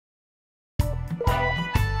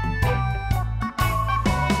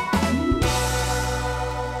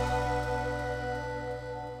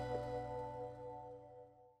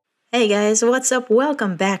Hey guys, what's up?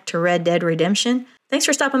 Welcome back to Red Dead Redemption. Thanks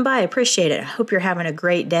for stopping by, I appreciate it. I hope you're having a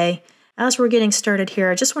great day. As we're getting started here,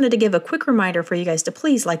 I just wanted to give a quick reminder for you guys to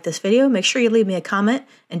please like this video, make sure you leave me a comment,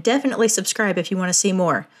 and definitely subscribe if you want to see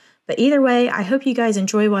more. But either way, I hope you guys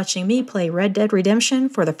enjoy watching me play Red Dead Redemption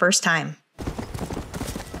for the first time.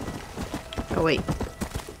 Oh wait.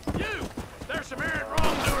 You! There's some errant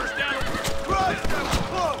wrongdoers down the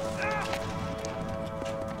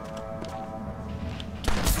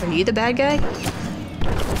Are you the bad guy?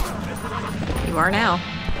 You are now.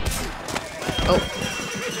 Oh.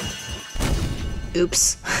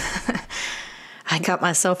 Oops. I got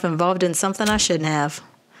myself involved in something I shouldn't have.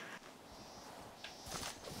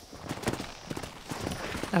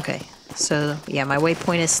 Okay, so yeah, my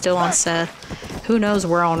waypoint is still on Seth. Who knows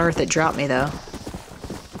where on earth it dropped me though.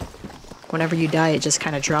 Whenever you die, it just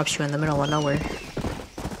kind of drops you in the middle of nowhere.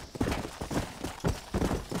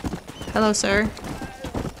 Hello, sir.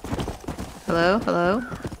 Hello, hello.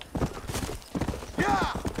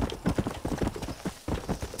 Yeah.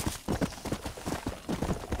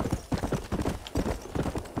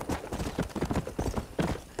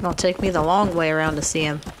 It'll take me the long way around to see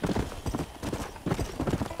him.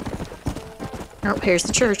 Oh, here's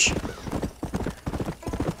the church.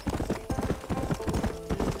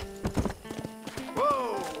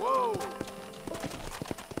 Whoa, whoa.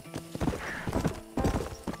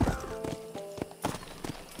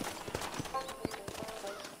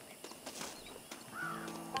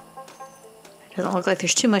 Doesn't look like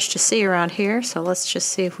there's too much to see around here, so let's just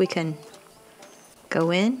see if we can go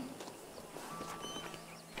in.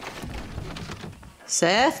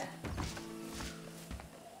 Seth?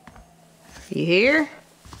 Are you here?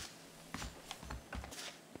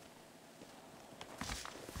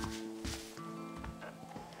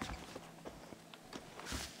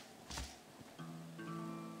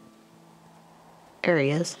 There he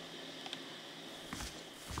is.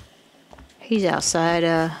 He's outside,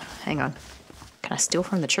 hang on. Can I steal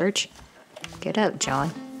from the church? Get up,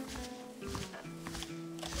 John.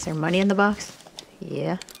 Is there money in the box?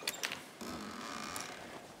 Yeah.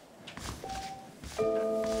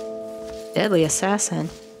 Deadly assassin.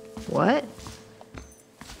 What?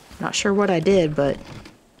 Not sure what I did, but...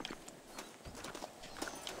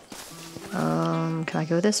 can I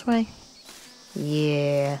go this way?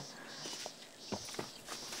 Yeah.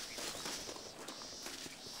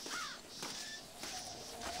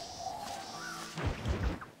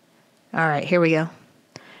 Alright, here we go.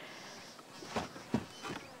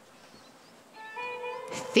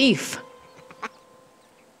 Thief!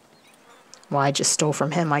 Well, I just stole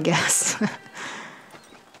from him, I guess.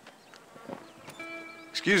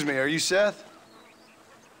 Excuse me, are you Seth?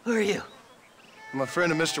 Who are you? I'm a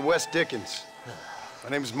friend of Mr. Wes Dickens. My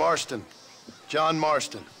name's Marston. John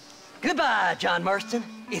Marston. Goodbye, John Marston.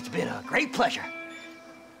 It's been a great pleasure.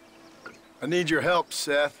 I need your help,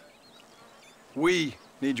 Seth. We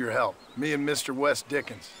need your help. Me and Mr. Wes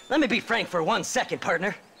Dickens. Let me be frank for 1 second,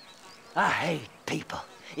 partner. I hate people.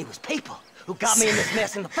 It was people who got me in this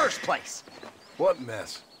mess in the first place. What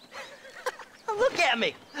mess? Look at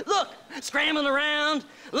me. Look, scrambling around,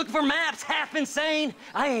 looking for maps, half insane.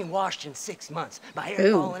 I ain't washed in 6 months. My hair's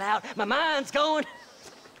Ooh. falling out. My mind's going.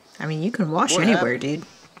 I mean, you can wash What anywhere, happened? dude.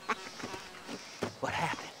 What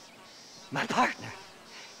happened? My partner.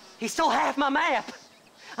 He stole half my map.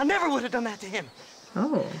 I never would have done that to him.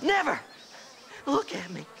 Oh. Never. Look at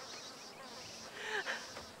me.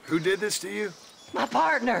 Who did this to you? My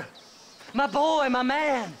partner. My boy, my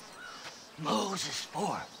man. Moses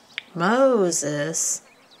Ford. Moses.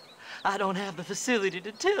 I don't have the facility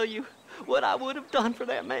to tell you what I would have done for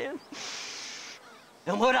that man.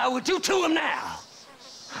 And what I would do to him now.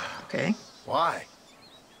 Okay. Why?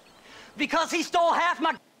 Because he stole half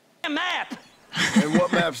my map. And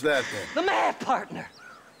what map's that then? The map, partner.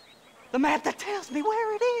 The map that tells me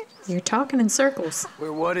where it is. You're talking in circles.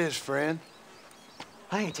 Where what is, friend?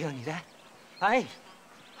 I ain't telling you that. I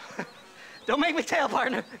ain't. Don't make me tell,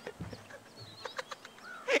 partner.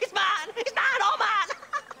 It's mine. It's mine. All mine.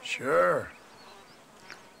 Sure.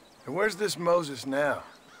 And where's this Moses now?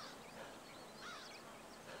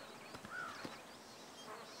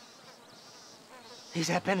 He's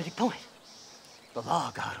at Benedict Point. The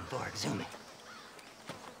law got him for exhuming.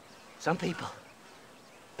 Some people,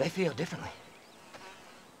 they feel differently.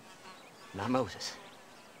 Not Moses.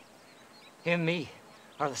 Him and me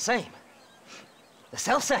are the same. The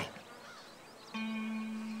self-same.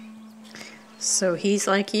 So he's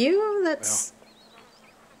like you? That's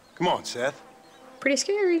Come on, Seth. pretty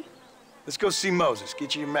scary. Let's go see Moses.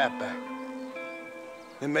 Get you your map back.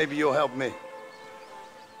 Then maybe you'll help me.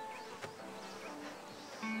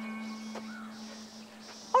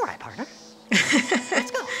 All right, partner.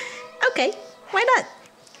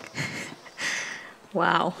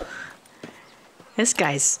 Wow. This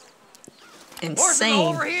guy's Horses insane.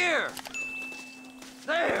 over here.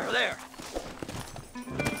 There.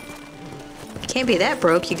 Can't be that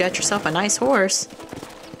broke. You got yourself a nice horse.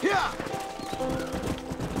 Yeah.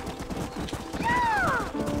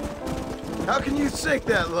 How can you sink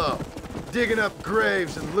that low? Digging up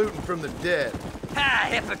graves and looting from the dead. Ha,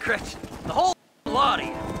 hypocrite. The whole lot of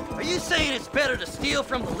you. Are you saying it's better to steal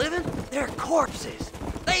from the living? They're corpses.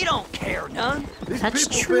 They don't care none. These That's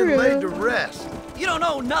people true. been laid to rest. You don't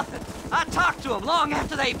know nothing. I talk to them long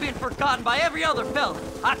after they've been forgotten by every other fella.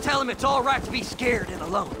 I tell them it's all right to be scared and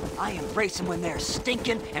alone. I embrace them when they're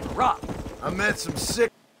stinking and rotten. I met some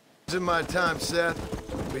sick in my time, Seth.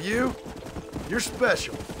 But you're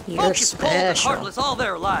special. You're Folks is cold and special. heartless all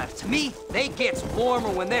their lives. To me, they gets warmer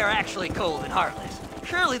when they're actually cold and heartless.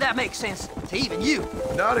 Surely that makes sense to even you.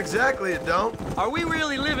 Not exactly, it don't. Are we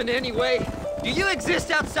really living anyway? Do you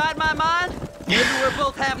exist outside my mind? Maybe we're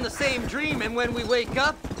both having the same dream, and when we wake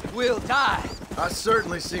up, we'll die. I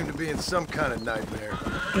certainly seem to be in some kind of nightmare.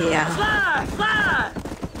 Yeah. Fly!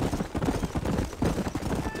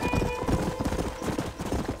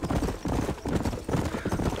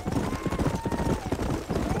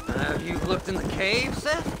 Have you looked in the cave,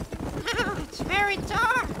 Seth? It's very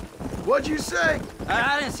dark. What'd you say?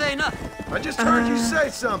 I didn't say nothing. I just heard you say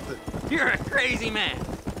something. You're a crazy man.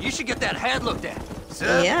 You should get that head looked at.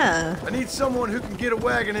 Seth, Yeah. I need someone who can get a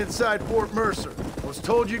wagon inside Fort Mercer. I was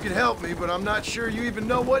told you could help me, but I'm not sure you even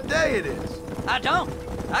know what day it is. I don't.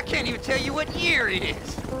 I can't even tell you what year it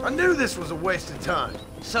is. I knew this was a waste of time.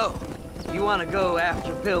 So, you want to go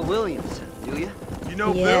after Bill Williamson, do you? You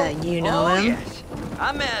know Yeah, Bill? you know him. Yes.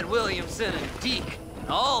 I met Williamson and Deke, and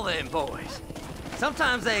all them boys.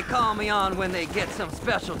 Sometimes they call me on when they get some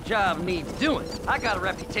special job needs doing. I got a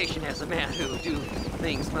reputation as a man who'll do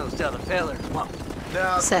things most other fellers won't.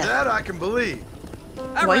 Now, Seth. that I can believe.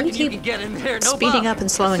 I Why do reckon you keep can get in there, no speeding bother. up and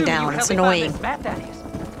slowing Assuming down? you It's help me find annoying. this map, that is.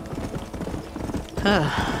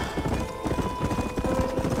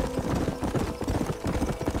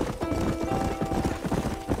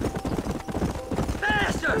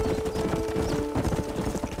 Faster!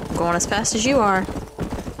 Going as fast as you are.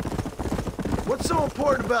 What's so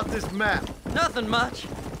important about this map? Nothing much.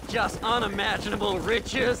 Just unimaginable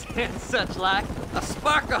riches and such like. A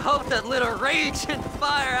spark of hope that lit a raging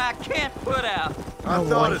fire I can't put out. I Oh,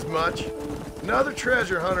 thought boy. as much. Another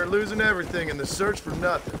treasure hunter losing everything in the search for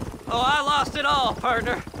nothing. Oh, I lost it all,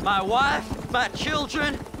 partner. My wife, my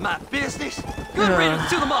children, my business. Good riddance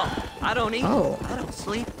to them all. I don't eat, Oh. I don't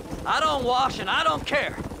sleep, I don't wash, and I don't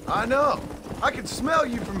care. I know. I can smell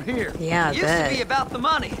you from here. Yeah, I Used to be bet. about the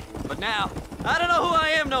money, but now, I don't know who I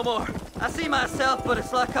am no more. I see myself, but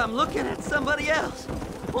it's like I'm looking at somebody else.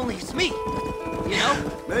 Only it's me, you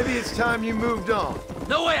know? Maybe it's time you moved on.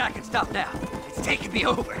 No way I can stop now. It's taking me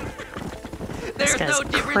over. There's guy's no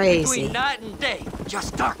difference crazy. between night and day,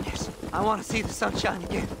 just darkness. I want to see the sunshine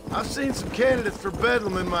again. I've seen some candidates for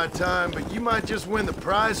Bedlam in my time, but you might just win the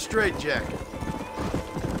prize straitjacket.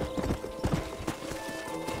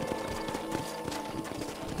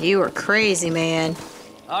 You are crazy, man.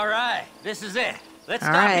 All right, this is it. Let's All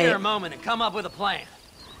stop here right. a moment and come up with a plan.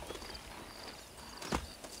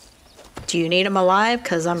 Do you need him alive?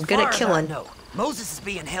 Because I'm good Far at as I killing. know, Moses is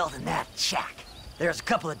being held in that shack. There's a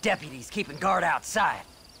couple of deputies keeping guard outside.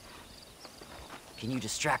 Can you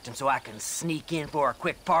distract him so I can sneak in for a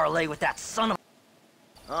quick parlay with that son of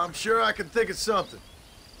a... I'm sure I can think of something.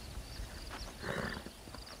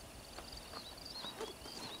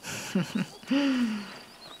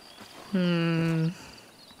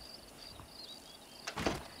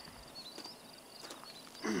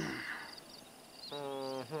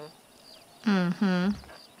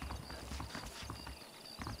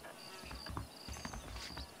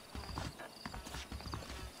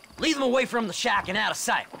 Leave them away from the shack and out of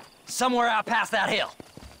sight. Somewhere out past that hill.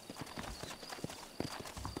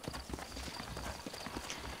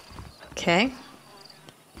 Okay.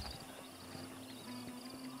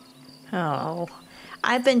 Oh.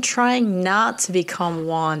 I've been trying not to become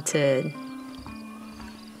wanted.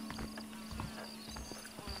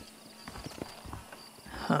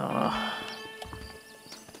 Oh.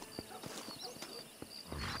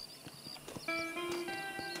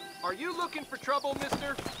 Are you looking for trouble,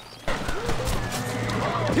 mister?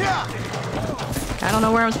 Yeah! I don't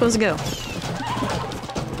know where I'm supposed to go.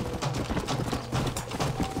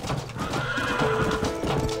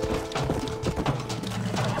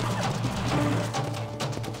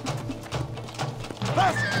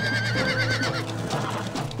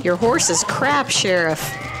 Your horse is crap, Sheriff.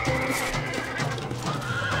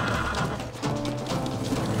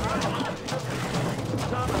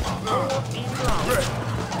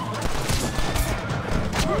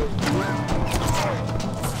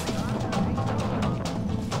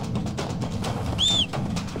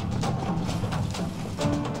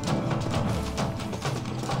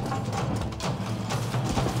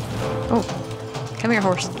 Oh, come here,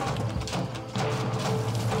 horse.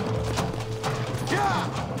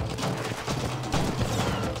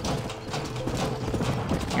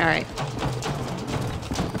 All right.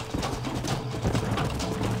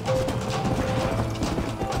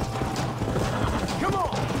 Come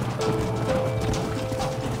on.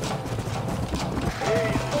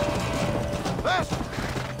 Faster.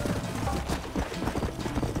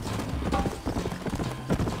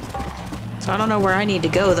 So I don't know where I need to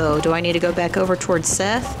go, though. Do I need to go back over towards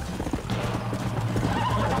Seth?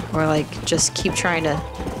 Or, like, just keep trying to...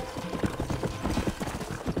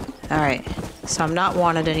 Alright. So I'm not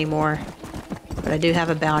wanted anymore. But I do have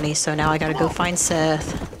a bounty, so now I gotta go find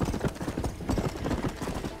Seth.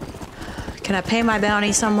 Can I pay my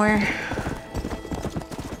bounty somewhere?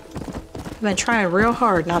 I've been trying real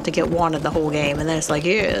hard not to get wanted the whole game, and then it's like,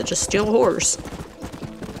 yeah, just steal a horse.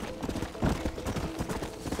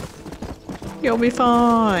 You'll be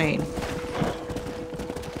fine.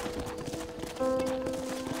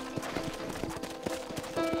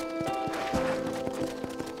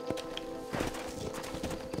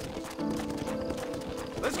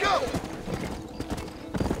 Let's go.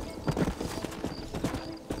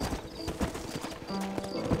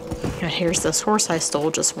 And here's this horse I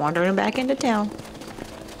stole just wandering back into town.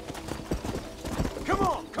 Come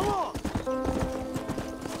on, come on.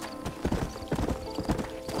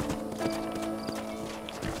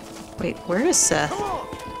 Wait, where is Seth? Come on.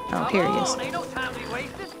 Oh, here he is. Ain't no time to be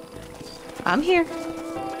wasted. I'm here.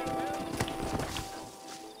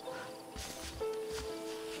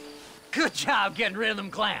 Good job getting rid of them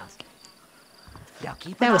clowns. Now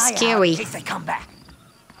keep That an was eye out scary. in case they come back.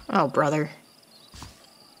 Oh, brother.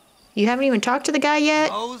 You haven't even talked to the guy yet?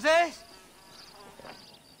 Moses?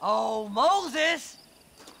 Oh, Moses!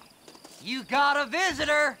 You got a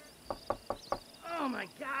visitor! Oh my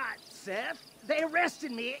God, Seth. They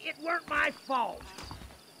arrested me. It weren't my fault.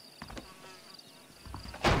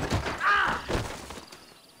 Ah!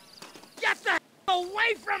 Get the hell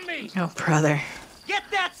away from me! Oh, brother. Get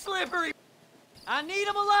that slippery! I need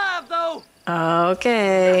him alive, though!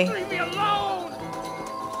 Okay. Leave me alone!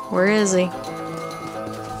 Where is he?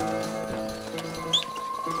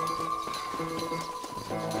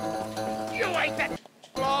 You ain't that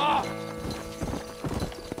law!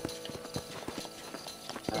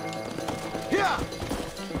 Yeah.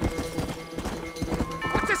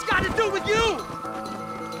 What's this got to do with you?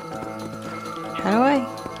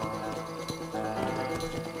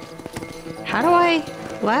 How do I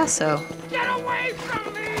lasso? Get away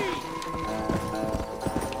from me!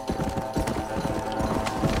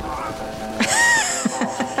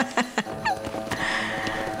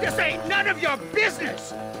 This ain't none of your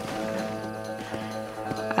business!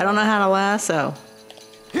 I don't know how to lasso.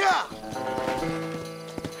 Yeah.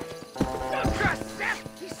 Don't trust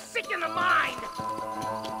Seth! He's sick in the mind!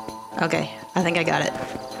 Okay, I think I got it.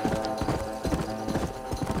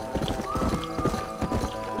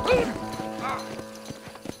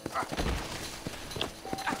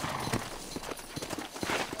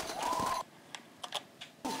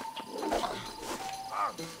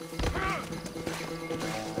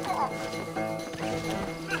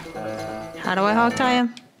 How do I hog tie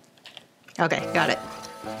him? Okay, got it.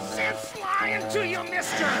 Seth's lying to you,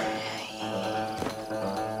 mister!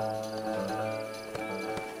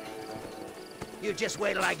 You just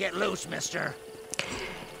wait till I get loose, mister.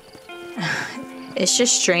 It's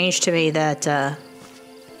just strange to me that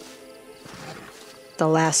the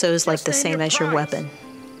lasso is like the Just name same your as your price. weapon.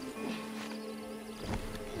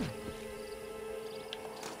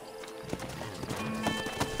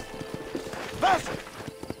 Faster.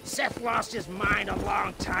 Seth lost his mind a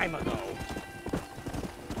long time ago.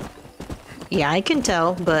 Yeah, I can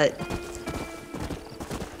tell, but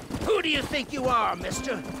Who do you think you are,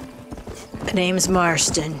 mister? the name's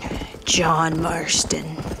Marston. John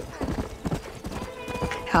Marston.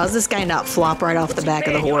 How's this guy not flop right off the back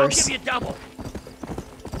of the Pay you, horse? I'll give you double.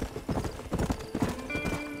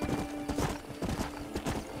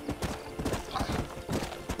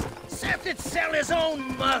 Seth would sell his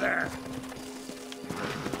own mother.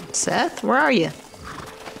 Seth, where are you?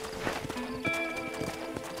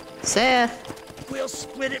 Seth? We'll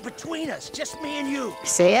split it between us, just me and you.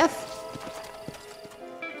 Seth?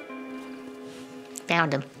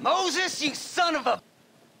 Found him. Moses, you son of a...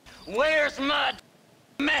 Where's my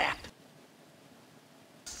map?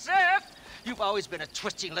 Seth, you've always been a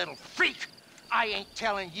twisty little freak. I ain't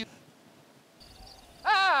telling you.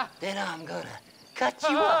 Ah! Then I'm gonna cut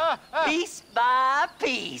you up, piece by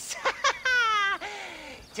piece.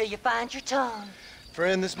 Till you find your tongue.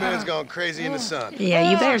 Friend, this man's gone crazy in the sun. Yeah,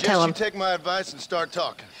 you better tell him. You take my advice and start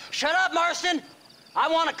talking. Shut up, Marston! I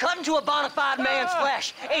want to cut into a bona fide man's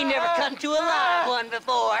flesh. Ain't never cut into a live one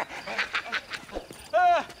before.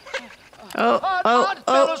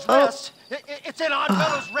 Oddfellows Rest. It's in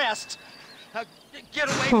Oddfellows Rest. Get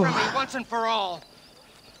away from me once and for all.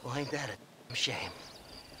 Well, ain't that a shame?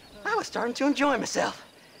 I was starting to enjoy myself.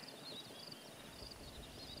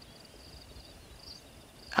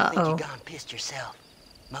 I think you gone pissed yourself,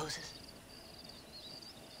 Moses.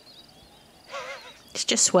 It's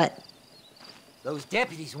just sweat. Those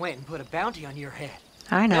deputies went and put a bounty on your head.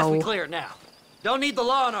 I Guess we know. clear it now. Don't need the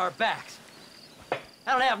law on our backs.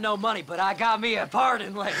 I don't have no money, but I got me a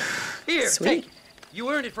pardon letter. Here, Sweet. take it. You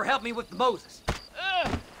earned it for helping me with the Moses.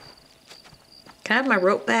 Can I have my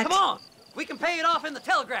rope back? Come on, we can pay it off in the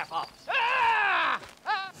telegraph office.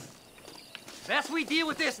 Best we deal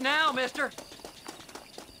with this now, mister.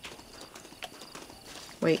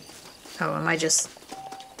 Wait. Oh, am I just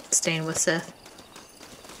staying with Seth?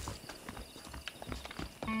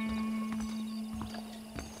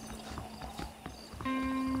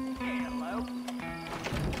 Hello.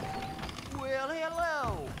 Well,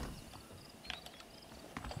 hello.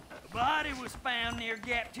 A body was found near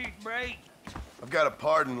Gap Tooth Break. I've got a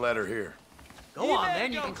pardon letter here. Go on,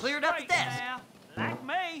 then. You can clear it up the desk. Now. Like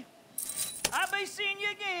me. I'll be seeing you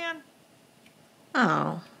again.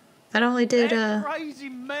 Oh. That only did, That crazy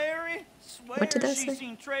Mary swears what did that she's say?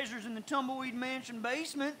 seen treasures in the Tumbleweed Mansion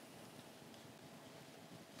basement.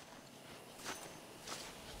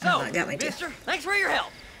 So, I got my deal. mister, thanks for your help.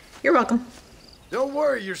 You're welcome. Don't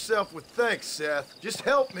worry yourself with thanks, Seth. Just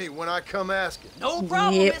help me when I come asking. No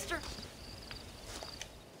problem, Yep. mister.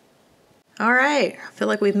 All right. I feel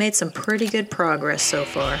like we've made some pretty good progress so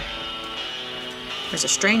far. There's a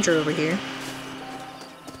stranger over here.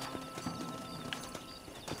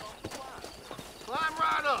 Climb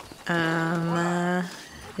right up.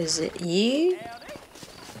 Is it you?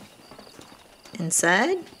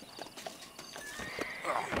 Inside?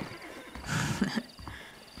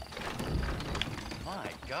 My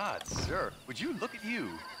God, sir, would you look at you?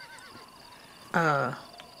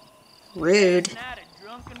 Rude. Night a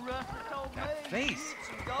drunken rustler told me. That face.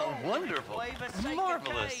 some gold Oh, wonderful. wave us sacred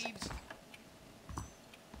Marvelous. caves.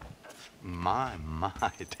 My,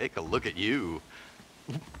 take a look at you.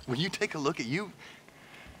 Will you take a look at you?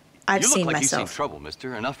 I've You look seen like you've seen myself. trouble,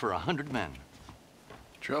 mister. Enough for 100 men.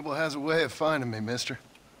 Trouble has a way of finding me, mister.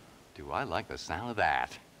 Do I like the sound of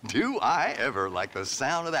that? Do I ever like the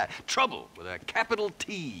sound of that? Trouble with a capital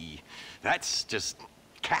T. That's just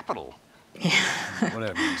capital.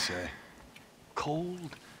 Whatever you say.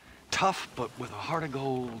 Cold, tough, but with a heart of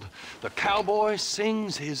gold. The cowboy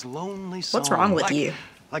sings his lonely song. What's wrong with like, you?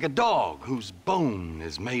 Like a dog whose bone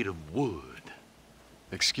is made of wood.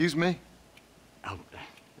 Excuse me? Oh,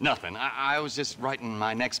 nothing. I was just writing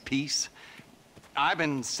my next piece. I've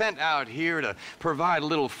been sent out here to provide a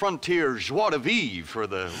little frontier joie de vivre for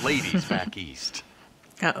the ladies back east.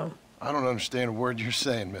 Uh-oh. I don't understand a word you're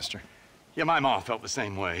saying, mister. Yeah, my ma felt the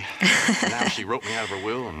same way. Now she wrote me out of her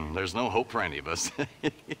will, and there's no hope for any of us.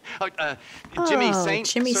 Jimmy Oh, Saint,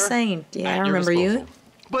 Jimmy sir, Saint. Yeah, at I your remember you. disposal.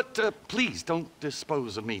 But please don't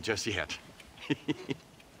dispose of me just yet.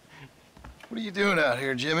 What are you doing out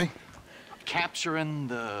here, Jimmy? Capturing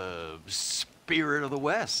the spirit of the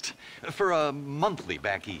West for a monthly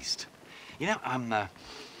back east. You know, I'm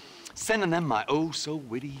sending them my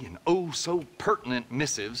oh-so-witty and oh-so-pertinent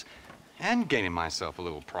missives and gaining myself a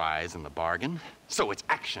little prize in the bargain. So it's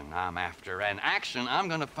action I'm after, and action I'm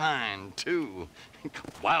gonna find, too.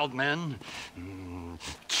 Wild men,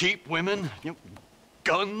 cheap women, you know,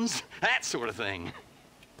 guns, that sort of thing.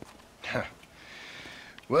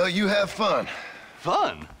 Well, you have fun.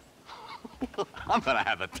 Fun? I'm gonna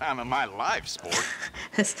have the time of my life, sport.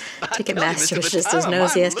 This I ticket tell you, master mister, is the just time as of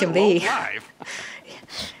nosy my as can little be. old life.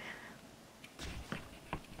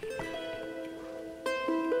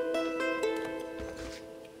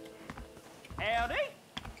 Howdy.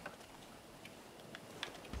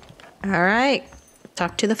 All right.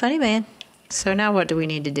 Talk to the funny man. So now what do we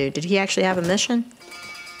need to do? Did he actually have a mission?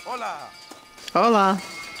 Hola. Hola.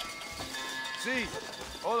 Sí.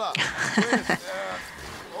 Hola. Pues,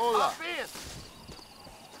 hola.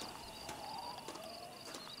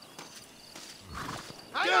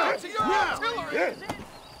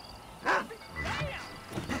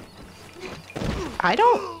 I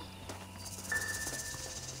don't...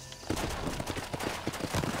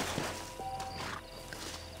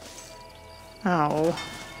 Oh.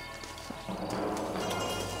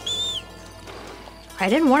 I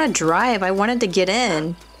didn't want to drive. I wanted to get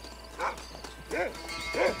in.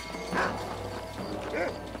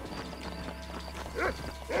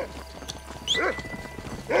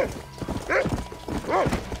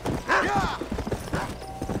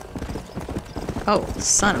 Oh,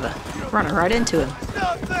 son of a... Running right into him.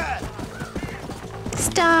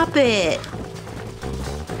 Stop it!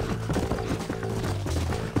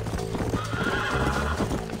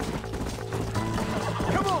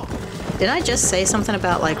 Did I just say something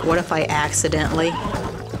about, like, what if I accidentally...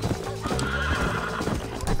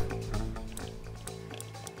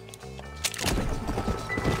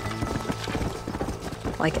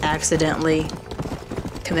 like, accidentally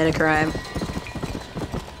commit a crime?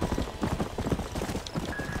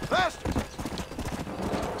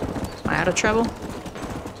 Am I out of trouble?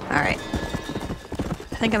 Alright.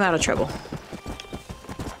 I think I'm out of trouble.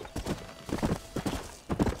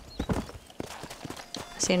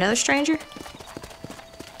 See another stranger?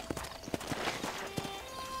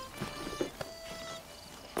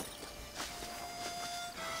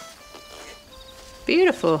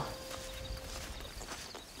 Beautiful.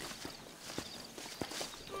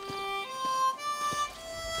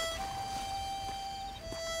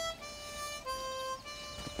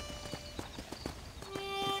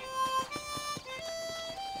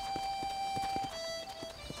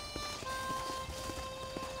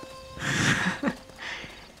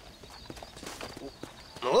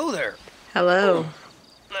 Hello there. Hello.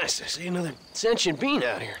 Nice to see another sentient being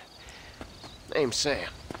out here. Name's Sam.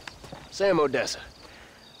 Sam Odessa.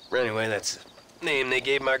 Anyway, that's the name they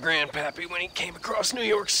gave my grandpappy when he came across New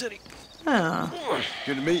York City. Oh.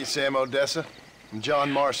 Good to meet you, Sam Odessa. I'm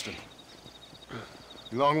John Marston.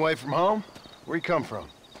 You long way from home? Where you come from?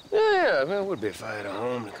 Yeah, well, it would be if I had a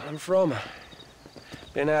home to come from.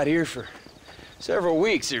 Been out here for several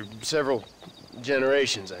weeks, or several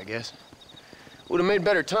generations, I guess. Would have made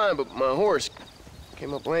better time, but my horse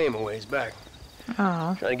came up lame a ways back.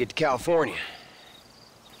 Oh. Trying to get to California.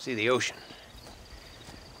 See the ocean.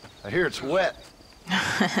 I hear it's wet.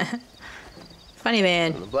 Funny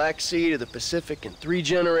man. From the Black Sea to the Pacific in 3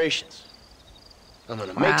 generations. I'm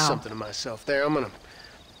gonna make something of myself there. I'm gonna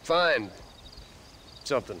find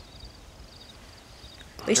something.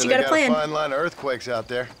 At least you got a plan. They got a fine line of earthquakes out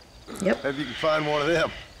there. Yep. Maybe you can find one of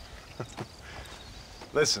them.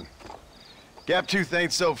 Listen, Gaptooth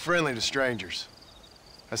ain't so friendly to strangers.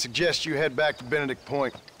 I suggest you head back to Benedict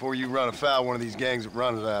Point before you run afoul one of these gangs that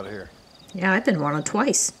run it out of here. Yeah, I've been wanted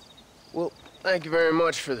twice. Well, thank you very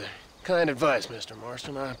much for the kind advice, Mr.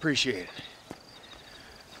 Marston. I appreciate it.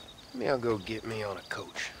 Maybe I'll go get me on a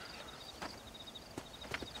coach.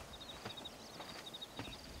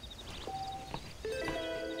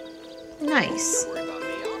 Nice. Don't worry about me.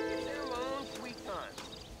 I'll get there in my own sweet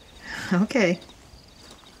time. Okay.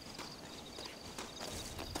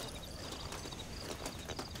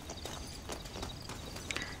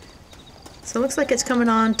 So it looks like it's coming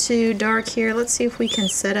on to dark here. Let's see if we can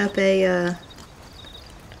set up a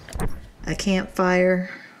campfire.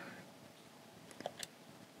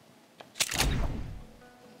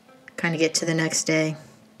 Kind of get to the next day.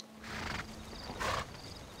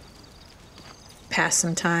 Pass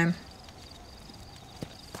some time.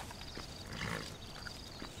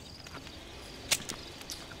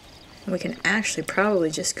 We can actually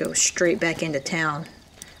probably just go straight back into town.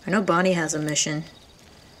 I know Bonnie has a mission.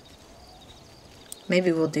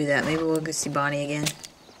 Maybe we'll do that. Maybe we'll go see Bonnie again.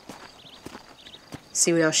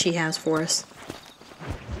 See what else she has for us.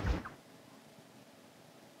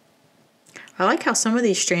 I like how some of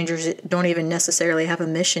these strangers don't even necessarily have a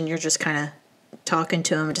mission. You're just kind of talking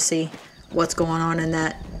to them to see what's going on in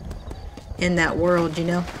that world, you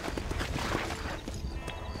know.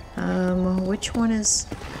 Which one is?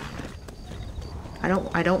 I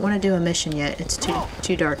don't want to do a mission yet. It's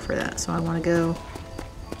too dark for that. So I want to go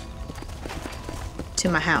to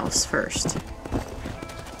my house first.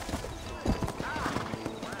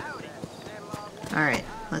 Alright,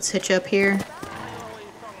 let's hitch up here,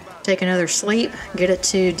 take another sleep, get it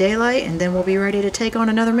to daylight, and then we'll be ready to take on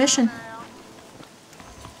another mission.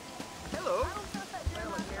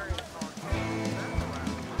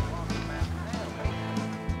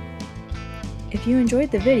 If you enjoyed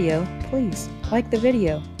the video, please like the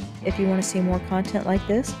video. If you want to see more content like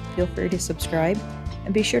this, feel free to subscribe.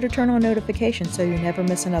 And be sure to turn on notifications so you never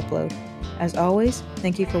miss an upload. As always,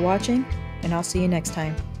 thank you for watching, and I'll see you next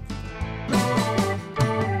time.